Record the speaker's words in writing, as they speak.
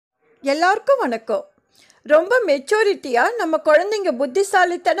எல்லாருக்கும் வணக்கம். ரொம்ப மெச்சூரிட்டியாக நம்ம குழந்தைங்க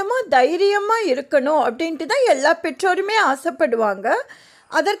புத்திசாலித்தனமாக தைரியமாக இருக்கணும் அப்படின்ட்டு தான் எல்லா பெற்றோருமே ஆசைப்படுவாங்க.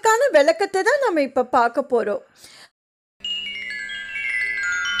 அதற்கான விளக்கத்தை தான் நம்ம இப்போ பார்க்க போகிறோம்.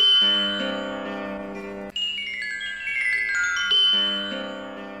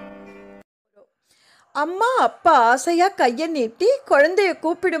 அம்மா அப்பா ஆசையாக கையை நீட்டி குழந்தைய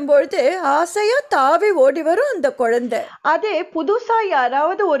கூப்பிடும்பொழுது ஆசையாக தாவி ஓடி வரும் அந்த குழந்தை. அதே புதுசாக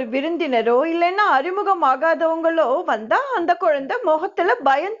யாராவது ஒரு விருந்தினரோ இல்லைன்னா அறிமுகமாகாதவங்களோ வந்தால் அந்த குழந்தை முகத்தில்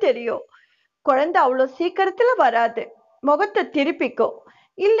பயம் தெரியும். குழந்தை அவ்வளோ சீக்கிரத்தில் வராது, முகத்தை திருப்பிக்கும்,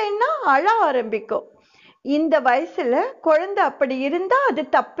 இல்லைன்னா அழ ஆரம்பிக்கும். இந்த வயசுல குழந்தை அப்படி இருந்தா அது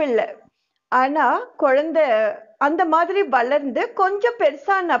தப்பில்லை. ஆனா குழந்தை அந்த மாதிரி வளர்ந்து கொஞ்சம்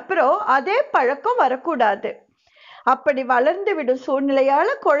பெருசான அப்புறம் அதே பழக்கம் வரக்கூடாது. அப்படி வளர்ந்து விடும் சூழ்நிலையால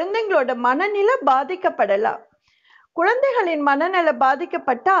குழந்தைங்களோட மனநிலை பாதிக்கப்படலாம். குழந்தைகளின் மனநிலை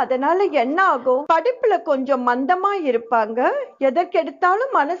பாதிக்கப்பட்டா அதனால என்ன ஆகும்? படிப்புல கொஞ்சம் மந்தமா இருப்பாங்க.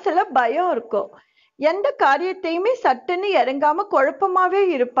 எதற்கெடுத்தாலும் மனசுல பயம் இருக்கும். எந்த காரியத்தையுமே சட்டுன்னு இறங்காம குழப்பமாவே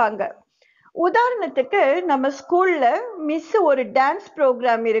இருப்பாங்க. உதாரணத்துக்கு நம்ம ஸ்கூல்ல மிஸ் ஒரு டான்ஸ்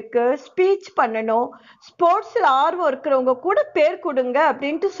ப்ரோக்ராம் இருக்கு, ஸ்பீச் பண்ணணும், ஸ்போர்ட்ஸ்ல ஆர்வம் இருக்கிறவங்க கூட பேர் கொடுங்க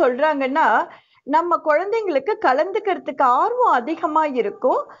அப்படின்ட்டு சொல்றாங்கன்னா நம்ம குழந்தைங்களுக்கு கலந்துக்கிறதுக்கு ஆர்வம் அதிகமா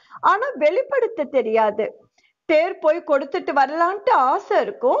இருக்கும். ஆனா வெளிப்படுத்த தெரியாது. பேர் போய் கொடுத்துட்டு வரலான்ட்டு ஆசை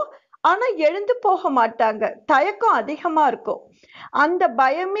இருக்கும். ஆனா எழுந்து போக மாட்டாங்க, தயக்கம் அதிகமா இருக்கும். அந்த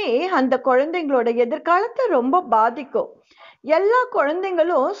பயமே அந்த குழந்தைங்களோட எதிர்காலத்தை ரொம்ப பாதிக்கும். எல்லா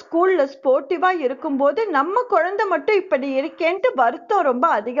குழந்தைங்களும் ஸ்கூல்ல ஸ்போர்ட்டிவா இருக்கும்போது நம்ம குழந்தை மட்டும் இப்படி இருக்கேன்ட்டு வருத்தம் ரொம்ப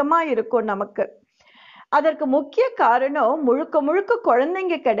அதிகமா இருக்கும் நமக்கு. அதற்கு முக்கிய காரணம் முழுக்க முழுக்க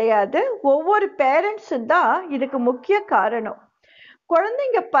குழந்தைங்க கிடையாது, ஒவ்வொரு பேரண்ட்ஸும் தான் இதுக்கு முக்கிய காரணம்.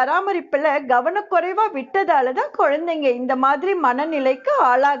 குழந்தைங்க பராமரிப்புல கவனக்குறைவா விட்டதாலதான் குழந்தைங்க இந்த மாதிரி மனநிலைக்கு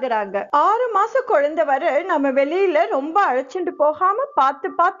ஆளாகிறாங்க. 6 மாச குழந்தை வரை நம்ம வெளியில ரொம்ப அழைச்சிட்டு போகாம பார்த்து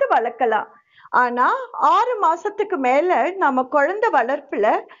பார்த்து வளர்க்கலாம். ஆனா 6 மாசத்துக்கு மேல நம்ம குழந்தை வளர்ப்புல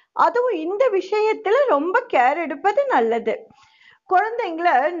அதுவும் இந்த விஷயத்துல ரொம்ப கேர் எடுப்பது நல்லது.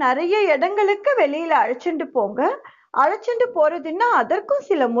 குழந்தைங்களை நிறைய இடங்களுக்கு வெளியில அழைச்சிட்டு போங்க. அழைச்சிட்டு போறதுன்னா அதற்கும்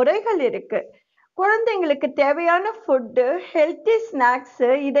சில முறைகள் இருக்கு. குழந்தைங்களுக்கு தேவையான ஃபுட்டு, ஹெல்த்தி ஸ்நாக்ஸு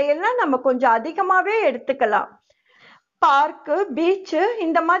இதையெல்லாம் நம்ம கொஞ்சம் அதிகமாகவே எடுத்துக்கலாம். பார்க்கு, பீச்சு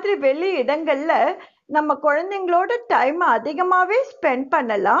இந்த மாதிரி வெளி இடங்கள்ல நம்ம குழந்தைங்களோட டைம் அதிகமாகவே ஸ்பெண்ட்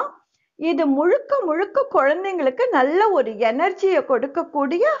பண்ணலாம். இது முழுக்க முழுக்க குழந்தைங்களுக்கு நல்ல ஒரு எனர்ஜியை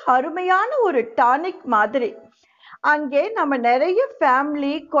கொடுக்கக்கூடிய அருமையான ஒரு டானிக் மாதிரி. அங்கே நம்ம நிறைய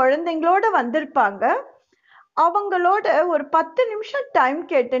ஃபேமிலி குழந்தைங்களோட வந்திருப்பாங்க. அவங்களோட ஒரு 10 நிமிஷம் டைம்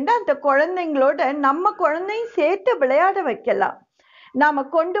கேட்டுட்டு அந்த குழந்தைங்களோட நம்ம குழந்தையும் சேர்த்து விளையாட வைக்கலாம். நாம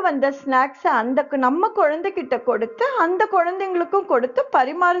கொண்டு வந்த ஸ்நாக்ஸை நம்ம குழந்தைகிட்ட கொடுத்து அந்த குழந்தைங்களுக்கும் கொடுத்து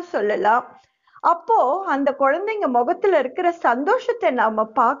பரிமாற சொல்லலாம். அப்போ அந்த குழந்தைங்க முகத்துல இருக்கிற சந்தோஷத்தை நாம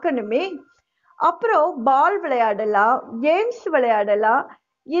பார்க்கணுமே. அப்புறம் பால் விளையாடலாம், கேம்ஸ் விளையாடலாம்.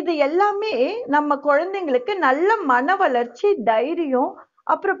 இது எல்லாமே நம்ம குழந்தைங்களுக்கு நல்ல மன வளர்ச்சி, தைரியம்,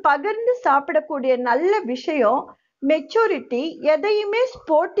 அப்புறம் பகிர்ந்து சாப்பிடக்கூடிய நல்ல விஷயம், மெச்சூரிட்டி, எதையுமே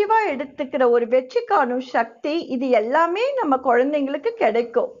ஸ்போர்ட்டிவா எடுத்துக்கிற ஒரு வெற்றி காணும் சக்தி, இது எல்லாமே நம்ம குழந்தைங்களுக்கு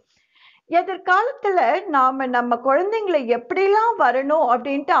கிடைக்கும். எதிர்காலத்துல நாம நம்ம குழந்தைங்களை எப்படிலாம் வரணும்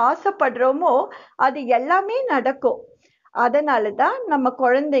அப்படின்ட்டு ஆசைப்படுறோமோ அது எல்லாமே நடக்கும். அதனாலதான் நம்ம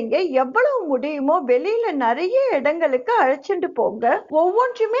குழந்தைங்க எவ்வளவு முடியுமோ வெளியில நிறைய இடங்களுக்கு அழைச்சிட்டு போங்க.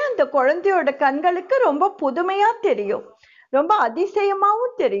 ஒவ்வொன்றுமே அந்த குழந்தையோட கண்களுக்கு ரொம்ப புதுமையா தெரியும், ரொம்ப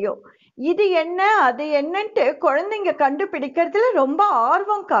அதிசயமாவும் தெரியும். இது என்ன அது என்னன்ட்டு குழந்தைங்க கண்டுபிடிக்கிறதுல ரொம்ப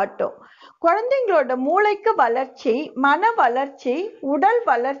ஆர்வம் காட்டும். குழந்தைங்களோட மூளைக்கு வளர்ச்சி, மன வளர்ச்சி, உடல்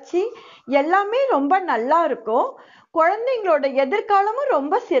வளர்ச்சி எல்லாமே ரொம்ப நல்லா இருக்கும். குழந்தைங்களோட எதிர்காலமும்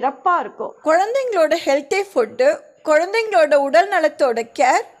ரொம்ப சிறப்பா இருக்கும். குழந்தைங்களோட ஹெல்த்தி ஃபுட்டு, குழந்தைங்களோட உடல் நலத்தோட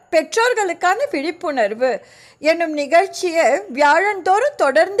கேர், பெற்றோர்களுக்கான விழிப்புணர்வு என்னும் நிகழ்ச்சியை வியாழந்தோறும்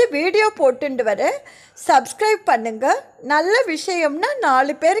தொடர்ந்து வீடியோ போட்டுண்டு வர சப்ஸ்கிரைப் பண்ணுங்க. நல்ல விஷயம்னா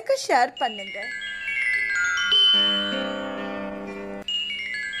 4 பேருக்கு ஷேர் பண்ணுங்க.